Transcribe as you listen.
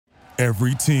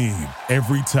Every team,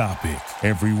 every topic,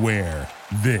 everywhere.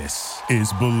 This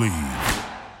is Believe.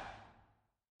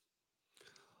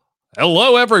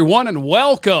 Hello, everyone, and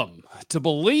welcome to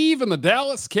Believe in the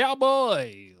Dallas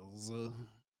Cowboys.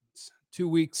 2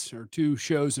 weeks or 2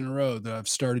 shows in a row that I've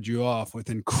started you off with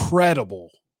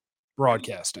incredible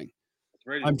broadcasting.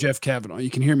 I'm Jeff Cavanaugh.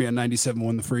 You can hear me on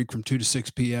 97.1 The Freak from 2 to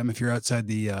 6 p.m. if you're outside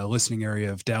the listening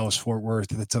area of Dallas-Fort Worth.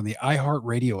 That's on the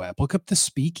iHeartRadio app. Look up The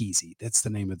Speakeasy. That's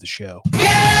the name of the show.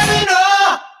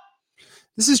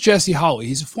 This is Jesse Holley.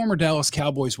 He's a former Dallas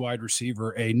Cowboys wide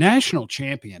receiver, a national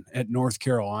champion at North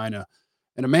Carolina,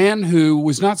 and a man who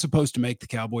was not supposed to make the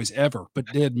Cowboys ever, but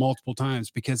did multiple times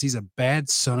because he's a bad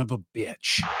son of a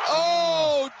bitch.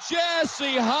 Oh,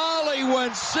 Jesse Holley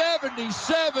went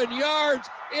 77 yards.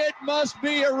 It must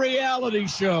be a reality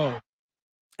show.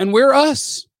 And we're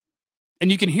us.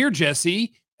 And you can hear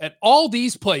Jesse at all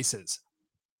these places.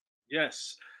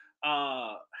 Yes.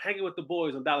 Hanging with the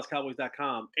boys on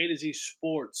DallasCowboys.com. A to Z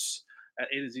Sports at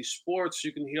A to Z Sports.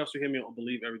 You can also hear me on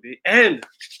Believe every day. And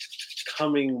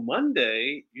coming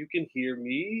Monday, you can hear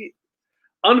me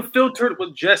unfiltered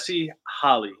with Jesse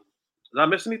Holley. Did I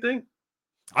miss anything?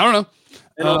 I don't know.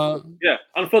 Yeah,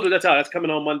 unfiltered. That's out. That's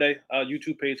coming on Monday.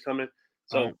 YouTube page coming.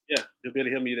 So yeah, you'll be able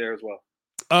to hear me there as well.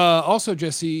 Also,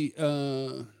 Jesse,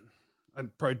 I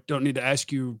probably don't need to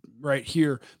ask you right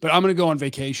here, but I'm going to go on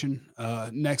vacation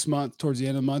next month, towards the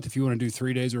end of the month. If you want to do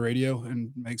 3 days of radio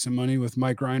and make some money with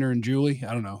Mike Reiner and Julie,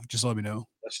 I don't know. Just let me know.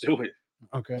 Let's do it.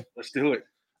 Okay. Let's do it.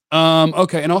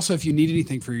 Okay. And also, if you need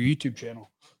anything for your YouTube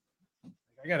channel,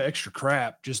 I got extra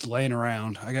crap just laying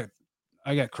around. I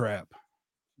got crap.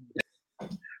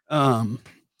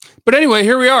 But anyway,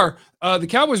 here we are. The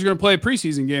Cowboys are going to play a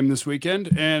preseason game this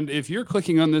weekend. And if you're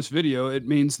clicking on this video, it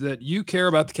means that you care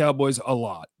about the Cowboys a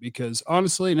lot, because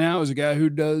honestly, now as a guy who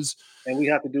does. And we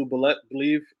have to do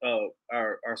Believe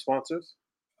our sponsors.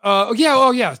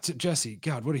 Jesse,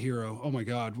 God, what a hero. Oh my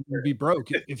God. We would be broke.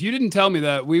 If you didn't tell me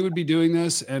that, we would be doing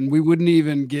this and we wouldn't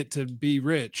even get to be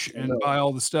rich and buy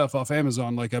all the stuff off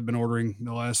Amazon like I've been ordering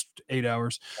the last 8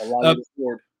 hours.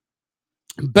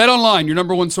 Bet Online, your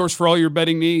number one source for all your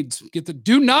betting needs.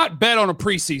 Do not bet on a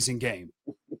preseason game.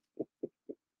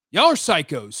 Y'all are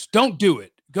psychos. Don't do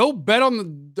it. Go bet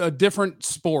on a different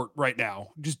sport right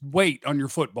now. Just wait on your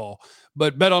football.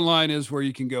 But Bet Online is where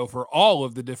you can go for all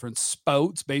of the different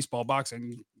sports, baseball,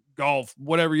 boxing, golf,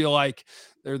 whatever you like.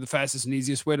 They're the fastest and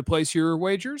easiest way to place your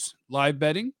wagers. Live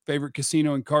betting, favorite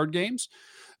casino and card games.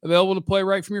 Available to play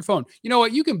right from your phone. You know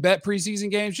what? You can bet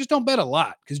preseason games. Just don't bet a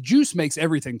lot, because juice makes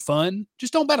everything fun.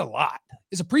 Just don't bet a lot.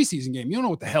 It's a preseason game. You don't know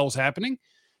what the hell's happening.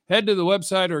 Head to the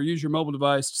website or use your mobile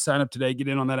device to sign up today. Get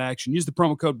in on that action. Use the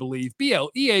promo code BELIEVE,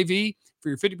 BLEAV, for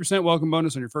your 50% welcome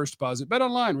bonus on your first deposit. Bet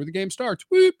Online, where the game starts.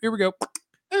 Whoop, here we go.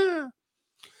 I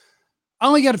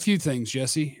only got a few things,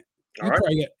 Jesse.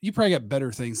 You probably got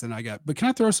better things than I got. But can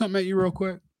I throw something at you real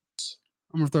quick?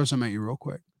 I'm going to throw something at you real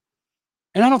quick.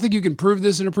 And I don't think you can prove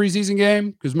this in a preseason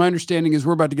game, because my understanding is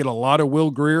we're about to get a lot of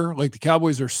Will Grier. Like, the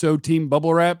Cowboys are so team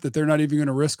bubble wrap that they're not even going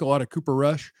to risk a lot of Cooper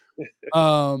Rush.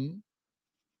 So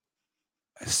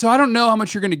I don't know how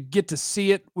much you're going to get to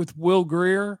see it with Will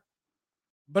Grier,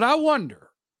 but I wonder.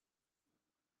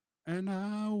 And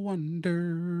I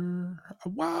wonder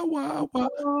why.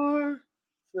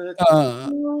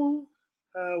 Know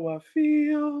how I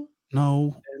feel.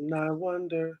 No. And I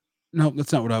wonder. No,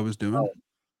 that's not what I was doing.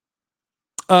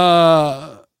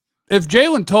 If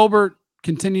Jalen Tolbert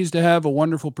continues to have a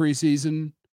wonderful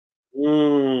preseason.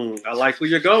 I like where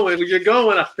you're going.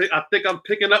 I think I'm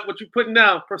picking up what you're putting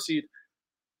down. Proceed.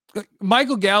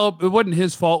 Michael Gallup, it wasn't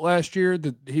his fault last year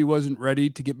that he wasn't ready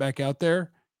to get back out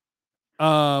there.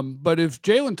 But if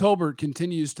Jalen Tolbert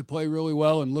continues to play really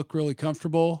well and look really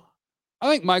comfortable, I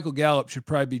think Michael Gallup should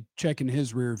probably be checking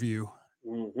his rear view.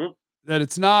 Mm-hmm. That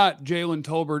it's not Jalen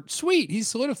Tolbert. Sweet, he's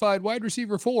solidified wide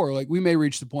receiver 4. Like, we may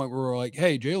reach the point where we're like,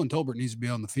 hey, Jalen Tolbert needs to be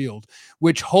on the field,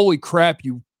 which, holy crap,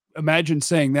 you imagine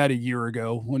saying that a year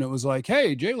ago when it was like,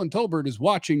 hey, Jalen Tolbert is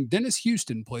watching Dennis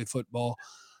Houston play football.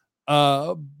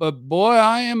 But boy,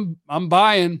 I'm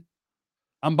buying.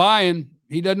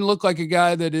 He doesn't look like a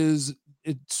guy that is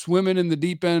swimming in the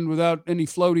deep end without any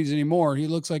floaties anymore. He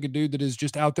looks like a dude that is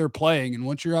just out there playing. And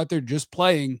once you're out there just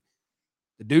playing,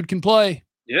 the dude can play.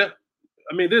 Yeah.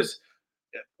 I mean,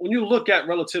 when you look at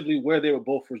relatively where they were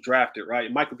both was drafted,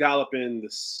 right? Michael Gallup in the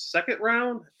 2nd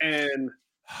round, and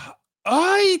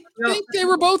I think they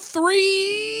were both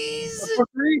 3s.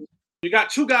 You got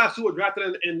 2 guys who were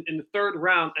drafted in the 3rd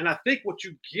round, and I think what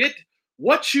you get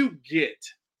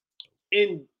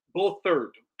in both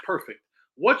 3rd, perfect.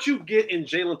 What you get in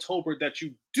Jalen Tolbert that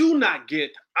you do not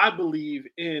get, I believe,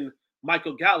 in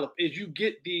Michael Gallup is you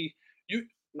get the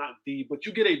but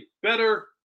you get a better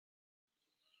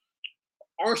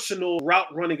arsenal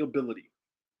route running ability,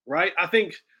 right? I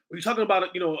think when you're talking about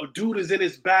a dude is in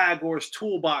his bag or his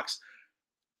toolbox,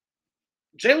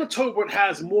 Jalen Tolbert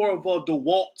has more of a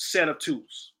DeWalt set of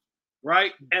tools,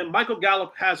 right? And Michael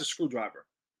Gallup has a screwdriver.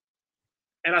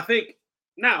 And I think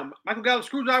now Michael Gallup's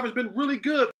screwdriver has been really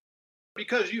good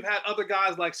because you had other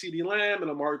guys like CeeDee Lamb and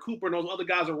Amari Cooper and those other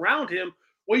guys around him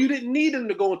where you didn't need him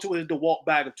to go into his DeWalt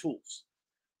bag of tools.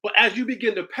 But as you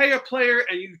begin to pay a player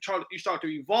and you start to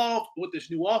evolve with this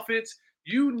new offense,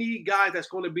 you need guys that's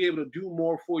going to be able to do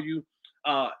more for you.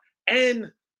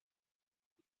 And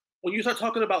when you start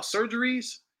talking about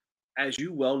surgeries, as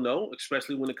you well know,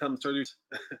 especially when it comes to surgeries,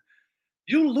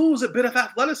 you lose a bit of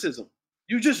athleticism.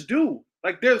 You just do.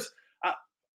 Like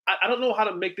I don't know how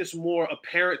to make this more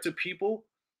apparent to people.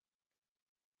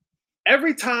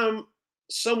 Every time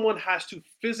someone has to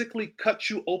physically cut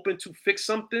you open to fix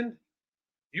something,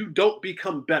 you don't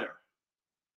become better.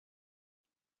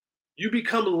 You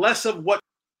become less of what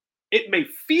it may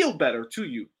feel better to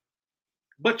you,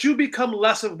 but you become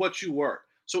less of what you were.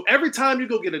 So every time you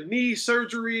go get a knee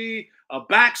surgery, a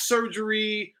back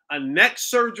surgery, a neck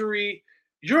surgery,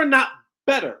 you're not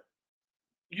better.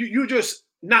 You're just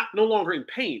no longer in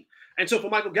pain. And so for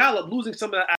Michael Gallup, losing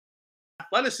some of that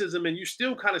athleticism, and you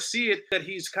still kind of see it that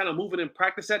he's kind of moving in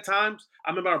practice at times. I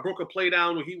remember I broke a play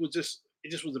down where he was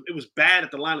it was bad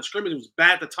at the line of scrimmage. It was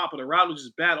bad at the top of the route. It was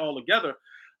just bad altogether.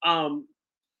 And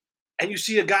you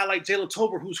see a guy like Jalen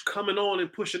Tolbert who's coming on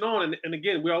and pushing on. And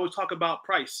again, we always talk about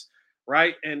price,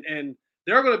 right? And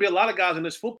there are going to be a lot of guys in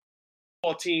this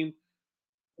football team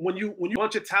when you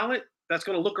bunch of talent that's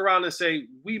going to look around and say,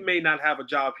 we may not have a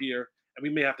job here and we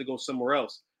may have to go somewhere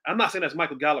else. I'm not saying that's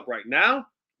Michael Gallup right now,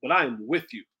 but I am with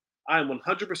you. I am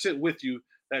 100% with you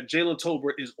that Jalen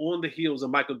Tolbert is on the heels of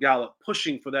Michael Gallup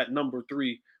pushing for that number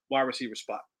 3 wide receiver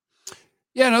spot.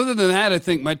 Yeah, and other than that, I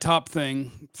think my top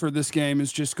thing for this game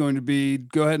is just going to be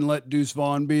go ahead and let Deuce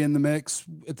Vaughn be in the mix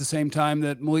at the same time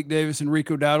that Malik Davis and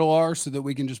Rico Dowdle are, so that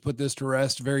we can just put this to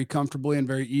rest very comfortably and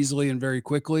very easily and very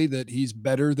quickly that he's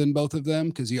better than both of them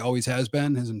because he always has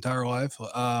been his entire life.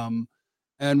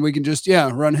 And we can just,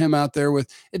 run him out there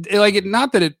with it.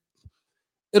 Not that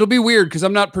it'll be weird because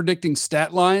I'm not predicting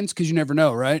stat lines because you never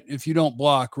know, right? If you don't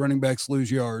block, running backs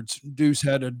lose yards. Deuce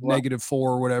had a -4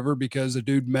 or whatever because a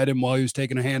dude met him while he was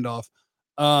taking a handoff.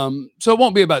 So it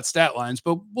won't be about stat lines,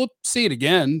 but we'll see it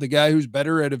again. The guy who's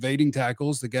better at evading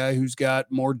tackles, the guy who's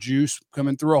got more juice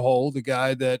coming through a hole, the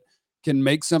guy that can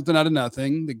make something out of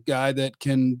nothing, the guy that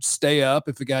can stay up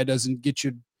if a guy doesn't get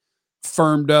you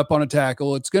firmed up on a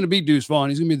tackle. It's going to be Deuce Vaughn.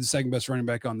 He's going to be the second best running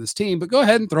back on this team, but go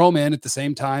ahead and throw him in at the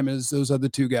same time as those other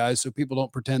two guys so people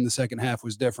don't pretend the second half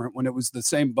was different when it was the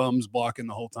same bums blocking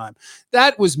the whole time.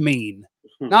 That was mean.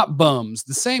 Not bums.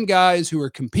 The same guys who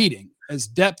are competing as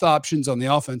depth options on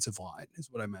the offensive line is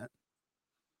what I meant.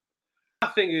 My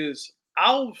thing is,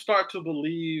 I'll start to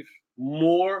believe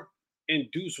more in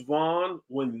Deuce Vaughn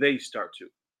when they start to.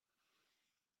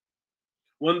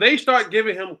 When they start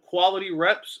giving him quality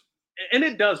reps, and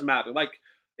it does matter. Like,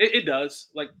 it does.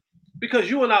 Like, because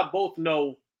you and I both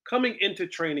know coming into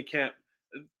training camp,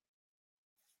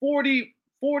 40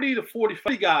 to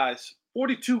 45 guys,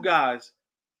 42 guys,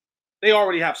 they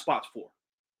already have spots for,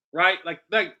 right? Like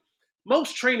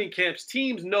most training camps,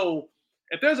 teams know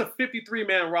if there's a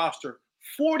 53-man roster,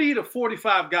 40 to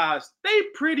 45 guys, they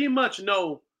pretty much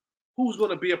know who's going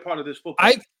to be a part of this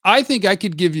football. I think I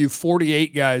could give you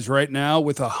 48 guys right now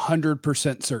with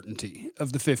 100% certainty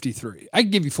of the 53. I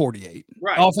could give you 48.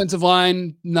 Right. Offensive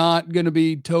line, not going to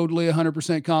be totally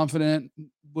 100% confident.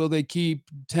 Will they keep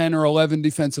 10 or 11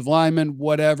 defensive linemen?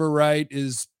 Whatever, right?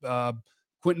 Is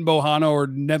Quentin Bohanna or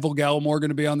Neville Gallimore going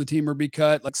to be on the team or be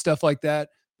cut? Like stuff like that.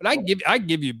 But I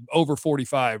give you over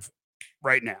 45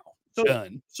 right now. So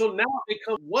now it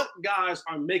comes what guys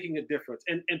are making a difference.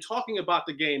 And talking about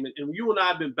the game, and you and I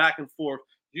have been back and forth.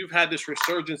 You've had this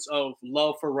resurgence of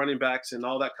love for running backs and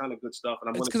all that kind of good stuff.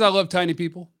 And it's because I love tiny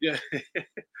people. Yeah.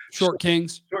 Short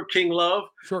kings. Short king love.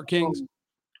 Short kings.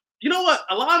 You know what?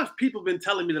 A lot of people have been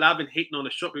telling me that I've been hating on the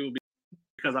short people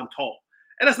because I'm tall.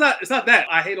 And it's not that.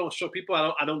 I hate on short people.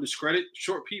 I don't discredit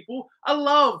short people. I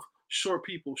love short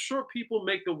people. Short people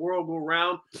make the world go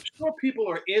round. Short people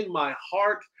are in my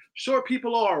heart. Short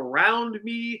people are around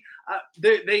me.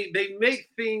 They make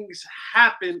things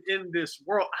happen in this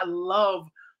world. I love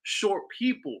short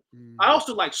people. I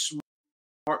also like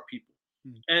smart people.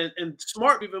 And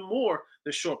smart even more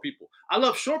than short people. I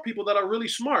love short people that are really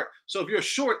smart. So if you're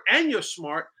short and you're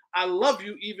smart, I love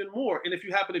you even more. And if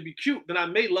you happen to be cute, then I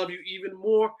may love you even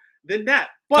more than that.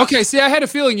 But, okay, see, I had a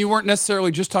feeling you weren't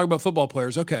necessarily just talking about football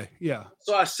players. Okay, yeah.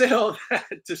 So I say all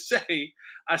that to say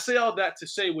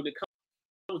when it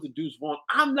comes to Deuce Vaughn,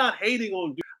 I'm not hating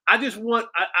on Deuce. I just want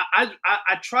I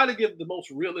try to give the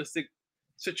most realistic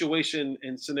situation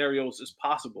and scenarios as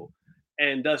possible.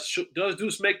 And does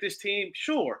Deuce make this team?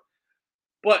 Sure.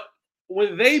 But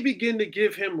when they begin to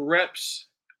give him reps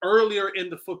earlier in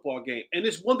the football game, and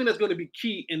it's one thing that's going to be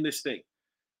key in this thing.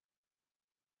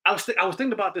 I was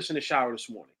thinking about this in the shower this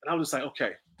morning, and I was just like,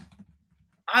 okay,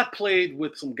 I played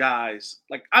with some guys.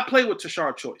 Like, I played with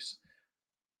Tashard Choice.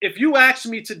 If you ask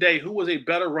me today who was a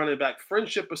better running back,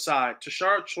 friendship aside,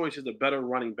 Tashard Choice is a better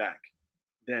running back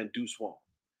than Deuce Vaughn.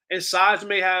 And size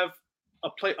may have a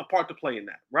part to play in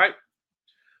that, right?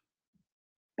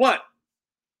 But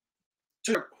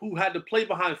who had to play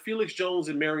behind Felix Jones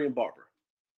and Marion Barber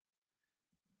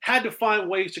had to find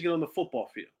ways to get on the football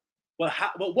field.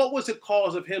 But what was the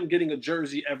cause of him getting a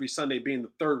jersey every Sunday, being the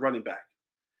third running back?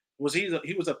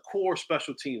 He was a core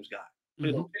special teams guy.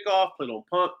 Played on kickoff, played on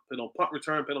punt, played on punt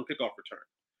return, played on kickoff return.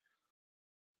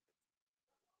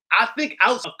 I think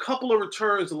out a couple of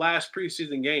returns the last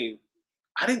preseason game,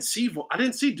 I didn't see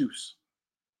Deuce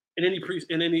in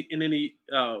any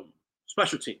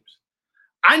special teams.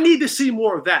 I need to see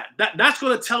more of that. That's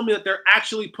going to tell me that they're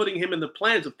actually putting him in the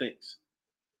plans of things.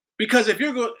 Because if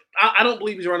you're going, I don't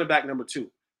believe he's running back number 2,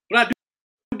 but I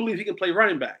do believe he can play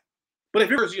running back. But if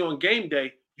you're on game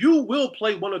day, you will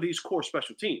play one of these core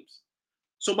special teams.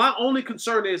 So my only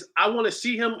concern is I want to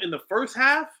see him in the first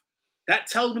half. That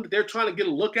tells me that they're trying to get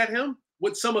a look at him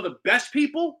with some of the best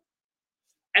people.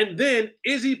 And then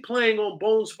is he playing on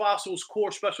Bones Fossil's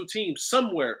core special teams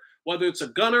somewhere, whether it's a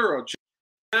gunner or a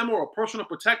jammer or a personal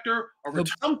protector or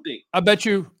something. I bet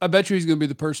you he's going to be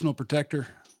the personal protector.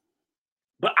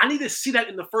 But I need to see that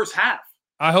in the first half.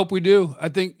 I hope we do. I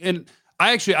think, and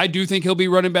I do think he'll be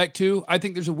running back too. I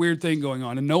think there's a weird thing going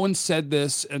on, and no one said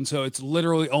this, and so it's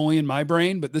literally only in my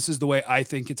brain, but this is the way I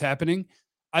think it's happening.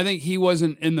 I think he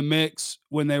wasn't in the mix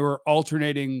when they were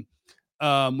alternating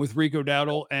with Rico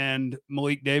Dowdle and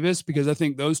Malik Davis, because I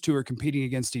think those two are competing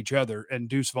against each other, and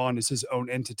Deuce Vaughn is his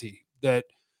own entity. That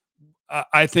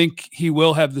I think he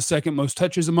will have the second most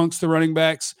touches amongst the running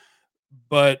backs,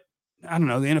 but I don't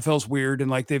know. The NFL's weird, and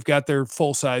like they've got their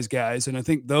full size guys, and I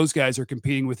think those guys are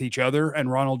competing with each other.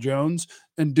 And Ronald Jones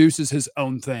and Deuce is his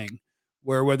own thing,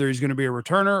 where whether he's going to be a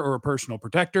returner or a personal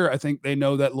protector, I think they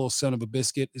know that little son of a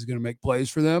biscuit is going to make plays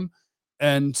for them,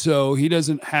 and so he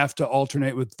doesn't have to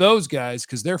alternate with those guys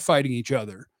because they're fighting each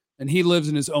other, and he lives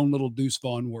in his own little Deuce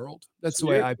Vaughn world. That's the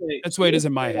way that's the way it is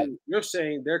in my head. You're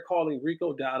saying they're calling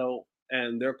Rico Dowdle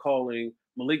and they're calling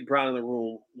Malik Brown in the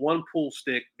room, one pool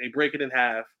stick, they break it in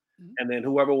half. And then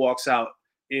whoever walks out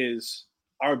is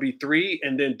RB3,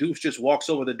 and then Deuce just walks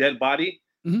over the dead body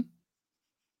and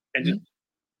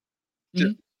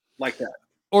just like that.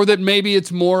 Or that maybe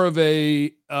it's more of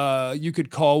a you could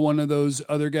call one of those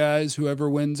other guys, whoever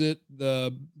wins it,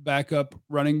 the backup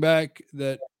running back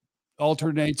that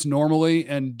alternates normally,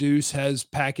 and Deuce has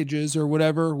packages or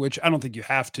whatever, which I don't think you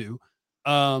have to.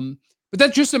 But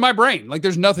that's just in my brain. Like,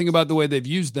 there's nothing about the way they've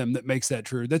used them that makes that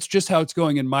true. That's just how it's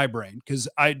going in my brain, because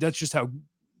that's just how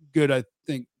good I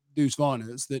think Deuce Vaughn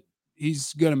is, that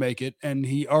he's going to make it, and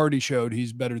he already showed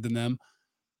he's better than them.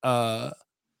 And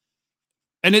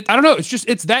I don't know.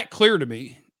 It's that clear to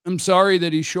me. I'm sorry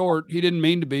that he's short. He didn't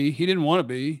mean to be. He didn't want to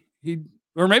be.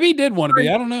 Or maybe he did want to be.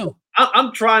 I don't know.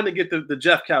 I'm trying to get the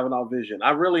Jeff Kavanaugh vision.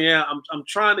 I really am. I'm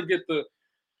trying to get the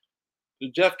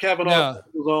Jeff Kavanaugh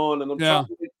goes on, and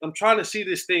I'm trying to see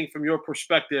this thing from your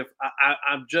perspective.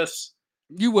 I'm just.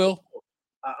 You will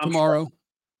tomorrow.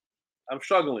 I'm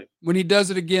struggling. When he does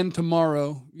it again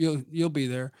tomorrow, you'll be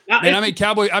there. And I made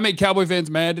Cowboy fans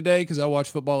mad today because I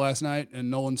watched football last night, and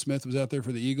Nolan Smith was out there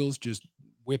for the Eagles just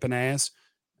whipping ass,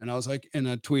 and I was like, and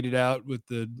I tweeted out with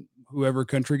the whoever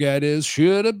country guy it is,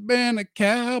 should have been a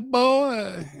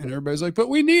Cowboy, and everybody's like, but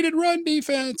we needed run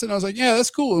defense, and I was like, yeah, that's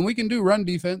cool, and we can do run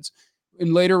defense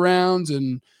in later rounds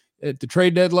and at the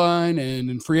trade deadline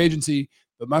and in free agency.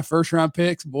 But my first round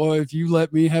picks, boy, if you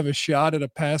let me have a shot at a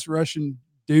pass rushing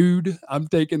dude, I'm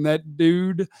taking that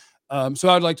dude. So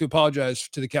I'd like to apologize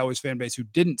to the Cowboys fan base who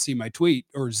didn't see my tweet,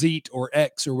 or Zeet or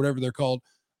X or whatever they're called,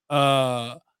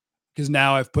 because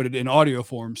now I've put it in audio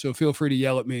form. So feel free to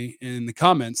yell at me in the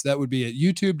comments. That would be at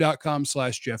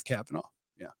youtube.com/Jeff Kavanaugh.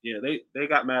 Yeah, they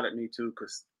got mad at me too,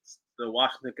 because the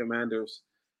Washington Commanders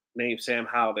named Sam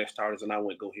Howell their starters, and I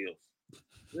went go Heels.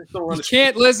 You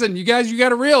can't listen. You guys, you got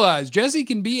to realize Jesse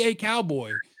can be a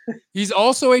Cowboy. He's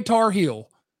also a Tar Heel.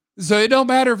 So it don't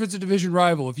matter if it's a division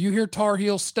rival. If you hear Tar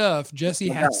Heel stuff, Jesse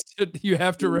you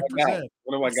have to represent.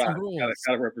 What do I got?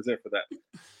 Got to represent for that.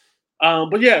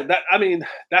 But yeah,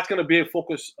 that's going to be a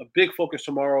big focus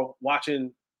tomorrow.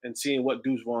 Watching and seeing what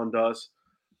Deuce Vaughn does.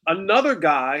 Another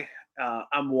guy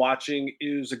I'm watching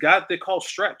is a guy they call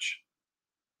Stretch,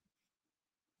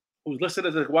 who's listed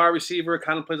as a wide receiver,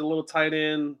 kind of plays a little tight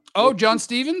end. Oh, John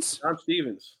Stevens? John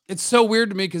Stevens. It's so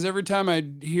weird to me because every time I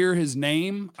hear his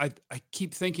name, I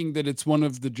keep thinking that it's one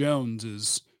of the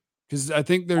Joneses. Because I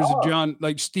think there's a John,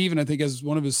 like Steven, I think has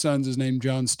one of his sons is named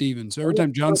John Stevens. So every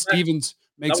time John Stevens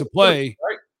makes a play,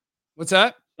 right? What's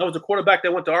that? That was the quarterback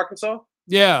that went to Arkansas?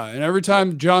 Yeah, and every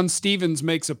time John Stevens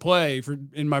makes a play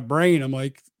in my brain, I'm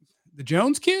like, the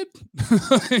Jones kid?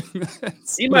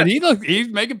 He's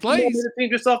making plays. The team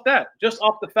just off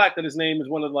the fact that his name is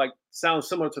one of sounds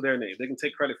similar to their name. They can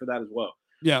take credit for that as well.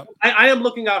 Yeah. I'm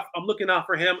looking out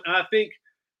for him, and I think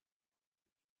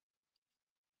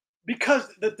because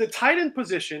the tight end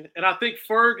position, and I think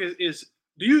Ferg is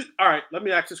all right, let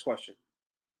me ask this question.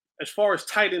 As far as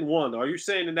tight end one, are you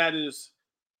saying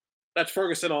that's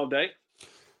Ferguson all day?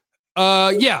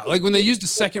 Yeah, like when they used a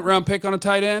second round pick on a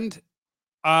tight end,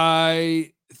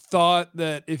 I thought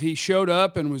that if he showed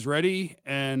up and was ready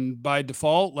and by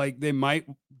default, like they might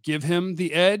give him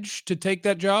the edge to take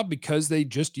that job because they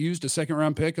just used a second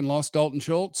round pick and lost Dalton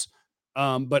Schultz.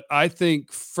 But I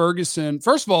think Ferguson,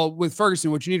 first of all, with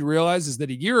Ferguson, what you need to realize is that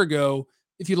a year ago,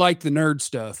 if you like the nerd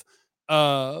stuff,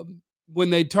 when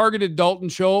they targeted Dalton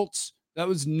Schultz, that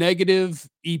was negative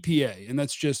EPA. And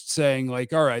that's just saying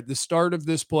like, all right, the start of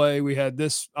this play, we had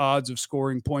this odds of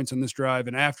scoring points on this drive.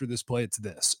 And after this play, it's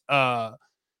this.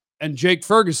 And Jake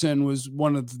Ferguson was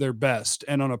one of their best.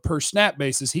 And on a per snap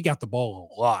basis, he got the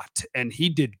ball a lot and he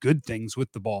did good things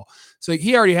with the ball. So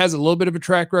he already has a little bit of a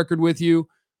track record with you.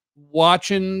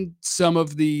 Watching some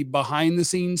of the behind the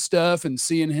scenes stuff and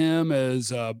seeing him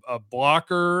as a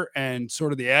blocker and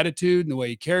sort of the attitude and the way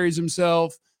he carries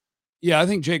himself. Yeah, I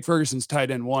think Jake Ferguson's tight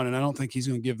end one, and I don't think he's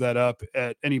going to give that up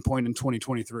at any point in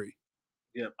 2023.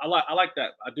 Yeah, I like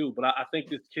that. I do, but I think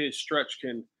this kid Stretch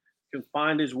can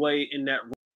find his way in that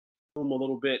room a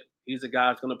little bit. He's a guy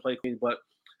that's going to play clean, but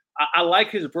I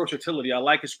like his versatility. I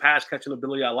like his pass catching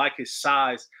ability. I like his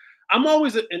size. I'm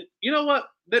always, and you know what?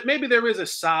 That maybe there is a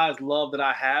size love that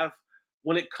I have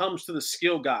when it comes to the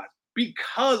skill guys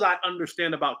because I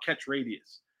understand about catch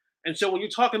radius. And so when you're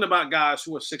talking about guys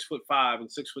who are 6'5" and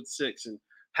 6'6" and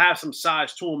have some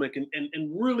size to them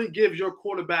and really give your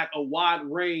quarterback a wide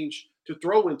range to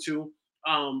throw into,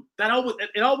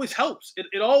 it always helps.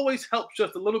 It always helps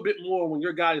just a little bit more when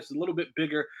your guy is a little bit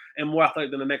bigger and more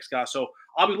athletic than the next guy. So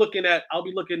I'll be looking at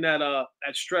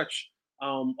Stretch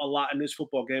a lot in this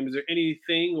football game. Is there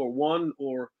anything or one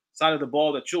or side of the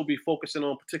ball that you'll be focusing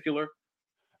on particular?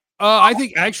 I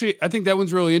think that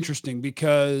one's really interesting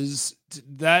because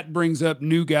that brings up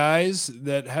new guys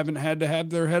that haven't had to have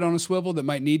their head on a swivel that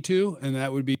might need to, and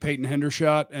that would be Peyton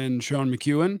Hendershot and Sean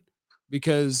McEwen,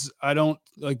 because I don't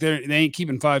like they ain't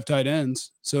keeping 5 tight ends.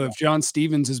 So if John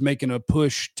Stevens is making a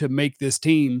push to make this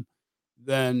team,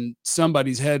 then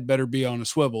somebody's head better be on a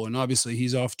swivel. And obviously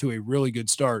he's off to a really good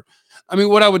start. I mean,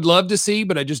 what I would love to see,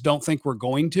 but I just don't think we're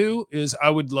going to, is I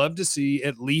would love to see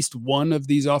at least one of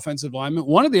these offensive linemen.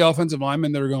 One of the offensive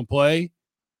linemen that are going to play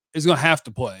is going to have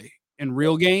to play in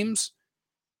real games.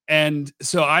 And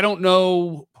so I don't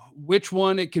know which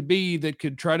one it could be that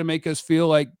could try to make us feel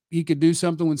like he could do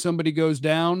something when somebody goes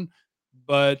down.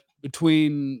 But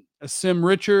between Sim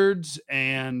Richards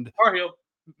and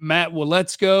Matt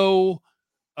Waletzko,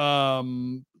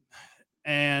 there's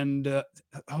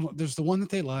the one that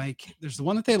they like. There's the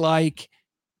one that they like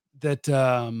that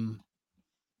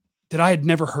I had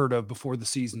never heard of before the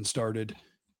season started.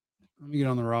 Let me get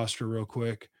on the roster real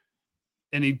quick.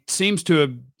 And he seems to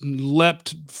have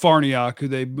leapt Farniok, who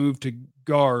they moved to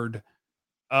guard.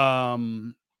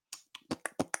 Why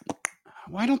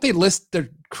don't they list their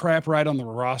crap right on the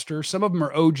roster? Some of them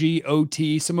are OG,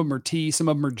 OT, some of them are T, some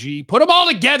of them are G. Put them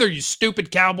all together, you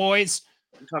stupid Cowboys.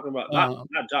 I'm talking about not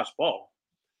Josh Ball.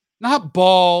 Not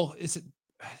Ball. Is it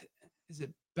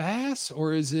Bass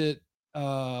or is it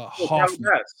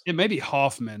Hoffman? It may be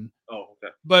Hoffman. Oh,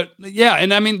 okay. But yeah,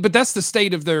 and I mean, but that's the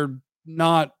state of their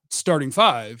not starting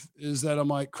 5, is that I'm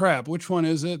like, crap, which one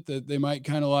is it that they might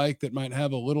kind of like that might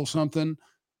have a little something?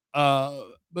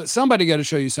 But somebody got to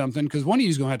show you something, because one of you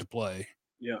is going to have to play.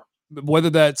 Yeah. But whether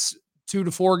that's 2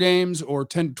 to 4 games or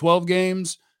 10 to 12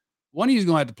 games, one of you is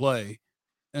going to have to play.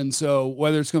 And so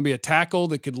whether it's going to be a tackle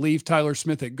that could leave Tyler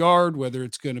Smith at guard, whether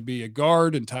it's going to be a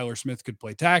guard and Tyler Smith could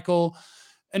play tackle,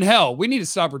 and hell, we need to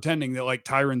stop pretending that like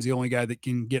Tyron's the only guy that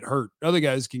can get hurt. Other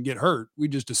guys can get hurt. We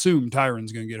just assume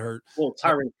Tyron's going to get hurt. Well,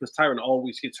 because Tyron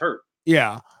always gets hurt.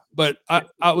 Yeah. But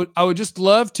I would just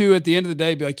love to, at the end of the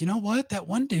day, be like, you know what? That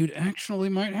one dude actually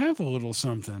might have a little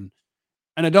something.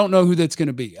 And I don't know who that's going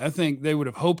to be. I think they would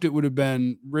have hoped it would have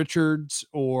been Richards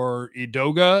or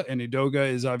Edoga, and Edoga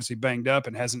is obviously banged up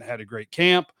and hasn't had a great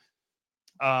camp.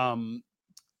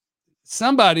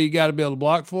 Somebody got to be able to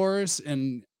block for us,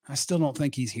 and I still don't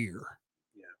think he's here.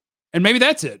 Yeah. And maybe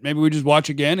that's it. Maybe we just watch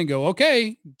again and go,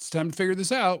 okay, it's time to figure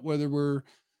this out, whether we're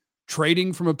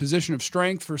trading from a position of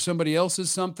strength for somebody else's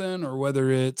something, or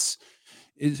whether it's,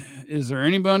 is there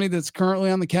anybody that's currently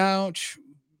on the couch?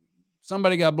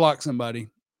 Somebody got to block somebody.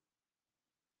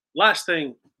 Last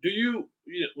thing, when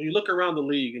you look around the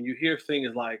league and you hear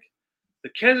things like the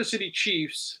Kansas City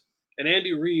Chiefs and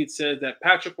Andy Reid says that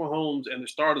Patrick Mahomes and the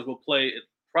starters will play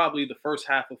probably the first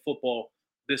half of football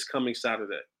this coming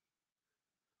Saturday.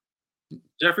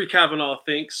 Jeffrey Kavanaugh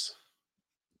thinks.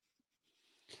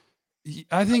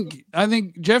 I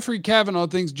think Jeffrey Kavanaugh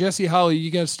thinks Jesse Holley, you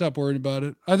got to stop worrying about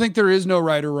it. I think there is no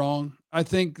right or wrong. I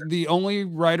think the only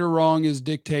right or wrong is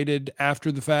dictated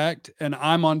after the fact, and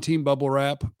I'm on team bubble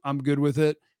wrap. I'm good with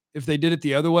it. If they did it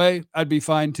the other way, I'd be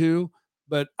fine too.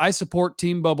 But I support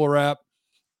team bubble wrap.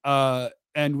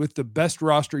 And with the best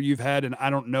roster you've had in I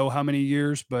don't know how many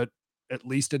years, but at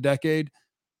least a decade,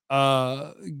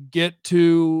 get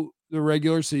to the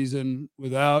regular season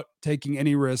without taking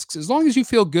any risks. As long as you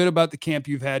feel good about the camp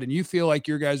you've had and you feel like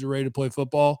your guys are ready to play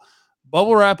football,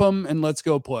 bubble wrap them and let's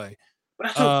go play.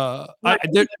 We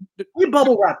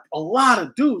bubble wrap a lot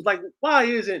of dudes. Like, why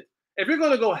isn't, if you're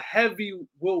going to go heavy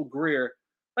Will Grier,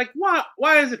 like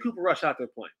why isn't Cooper Rush out there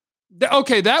playing?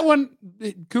 Okay, that one,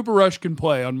 Cooper Rush can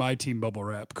play on my team bubble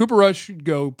wrap. Cooper Rush should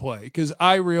go play because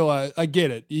I realize, I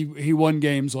get it. He won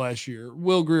games last year.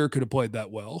 Will Grier could have played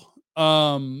that well.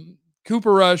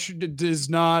 Cooper Rush is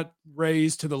not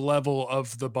raised to the level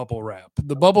of the bubble wrap.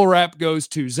 The bubble wrap goes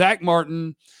to Zach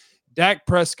Martin, Dak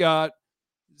Prescott,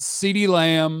 CeeDee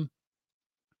Lamb,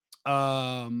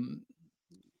 Tyron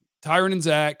and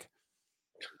Zach,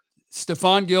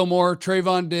 Stephon Gilmore,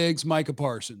 Trayvon Diggs, Micah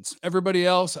Parsons. Everybody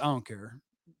else, I don't care.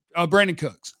 Brandon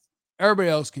Cooks. Everybody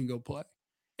else can go play.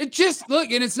 It just,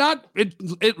 look, and it's not,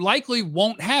 it likely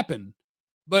won't happen.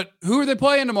 But who are they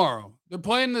playing tomorrow? They're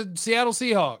playing the Seattle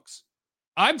Seahawks.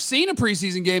 I've seen a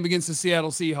preseason game against the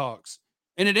Seattle Seahawks,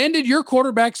 and it ended your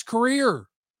quarterback's career.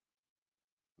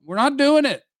 We're not doing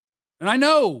it. And I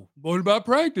know, what about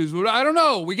practice? I don't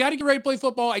know. We got to get ready to play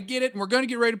football. I get it. And we're going to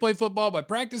get ready to play football by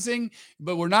practicing,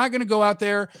 but we're not going to go out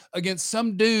there against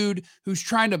some dude who's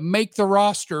trying to make the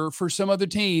roster for some other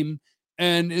team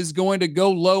and is going to go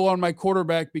low on my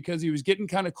quarterback because he was getting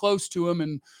kind of close to him.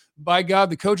 And by God,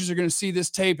 the coaches are going to see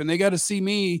this tape and they got to see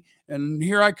me. And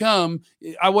here I come.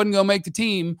 I wasn't going to make the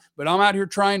team, but I'm out here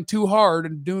trying too hard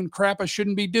and doing crap I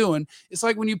shouldn't be doing. It's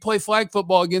like when you play flag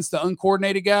football against the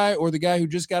uncoordinated guy or the guy who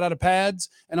just got out of pads.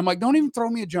 And I'm like, don't even throw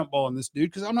me a jump ball on this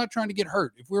dude because I'm not trying to get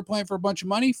hurt. If we're playing for a bunch of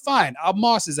money, fine. I'll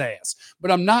moss his ass.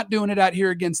 But I'm not doing it out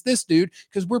here against this dude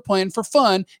because we're playing for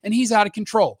fun and he's out of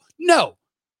control. No.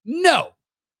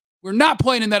 We're not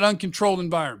playing in that uncontrolled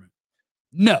environment.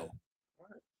 No.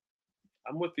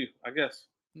 I'm with you, I guess.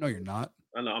 No, you're not.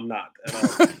 No, I'm not at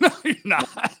all. No, you're not.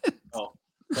 Oh,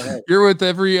 you're with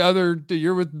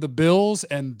you're with the Bills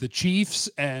and the Chiefs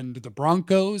and the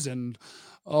Broncos and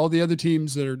all the other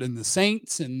teams that are in the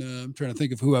Saints. And I'm trying to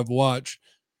think of who I've watched.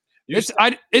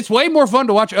 It's way more fun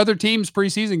to watch other teams'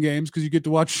 preseason games because you get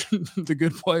to watch the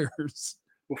good players.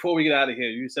 Before we get out of here,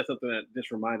 you said something that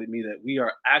just reminded me that we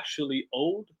are actually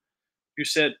old. You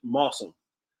said Mossum.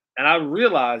 And I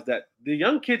realized that the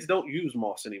young kids don't use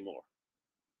moss anymore.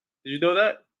 Did you know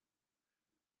that?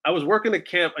 I was working at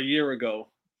camp a year ago,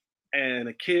 and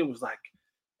a kid was like,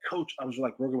 Coach, I was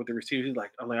like working with the receivers. He's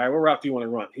like, I'm like, all right, what route do you want to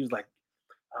run? He was like,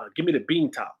 give me the bean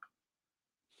top.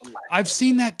 I'm like, I've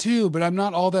seen that too, but I'm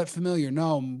not all that familiar.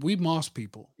 No, we moss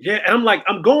people. Yeah, and I'm like,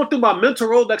 I'm going through my mental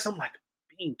Rolodex. I'm like,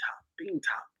 bean top.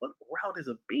 What route is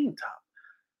a bean top?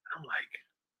 I'm like,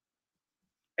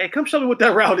 hey, come show me what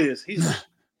that route is.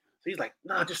 He's like,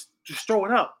 nah, just throw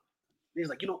it up. He's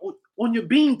like, on your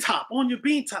bean top.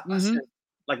 Mm-hmm. I said,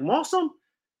 like Mossum?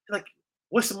 Like,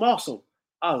 what's Mossum?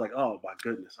 I was like, oh my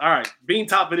goodness. All right, bean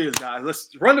top it is, guys. Let's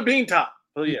run the bean top.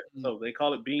 So yeah, so they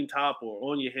call it bean top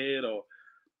or on your head or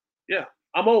yeah.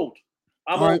 I'm old.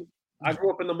 I'm old. Right. I grew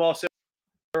up in the Moss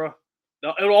era.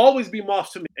 It'll always be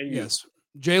Moss to me. And yes.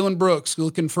 Jalen Brooks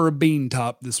looking for a bean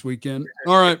top this weekend.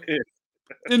 All right.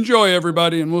 Enjoy,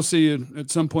 everybody, and we'll see you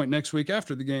at some point next week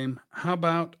after the game. How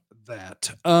about that?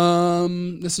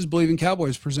 This is Believing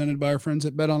Cowboys presented by our friends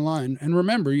at Bet Online. And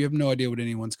remember, you have no idea what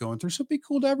anyone's going through, so be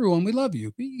cool to everyone. We love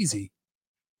you. Be easy.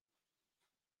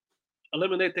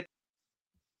 Eliminate the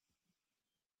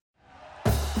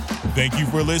Thank you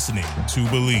for listening to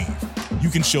Believe. You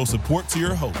can show support to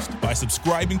your host by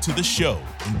subscribing to the show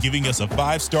and giving us a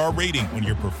 5-star rating on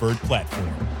your preferred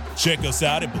platform. Check us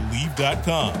out at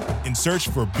Believe.com and search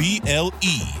for BLEAV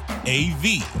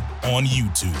on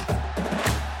YouTube.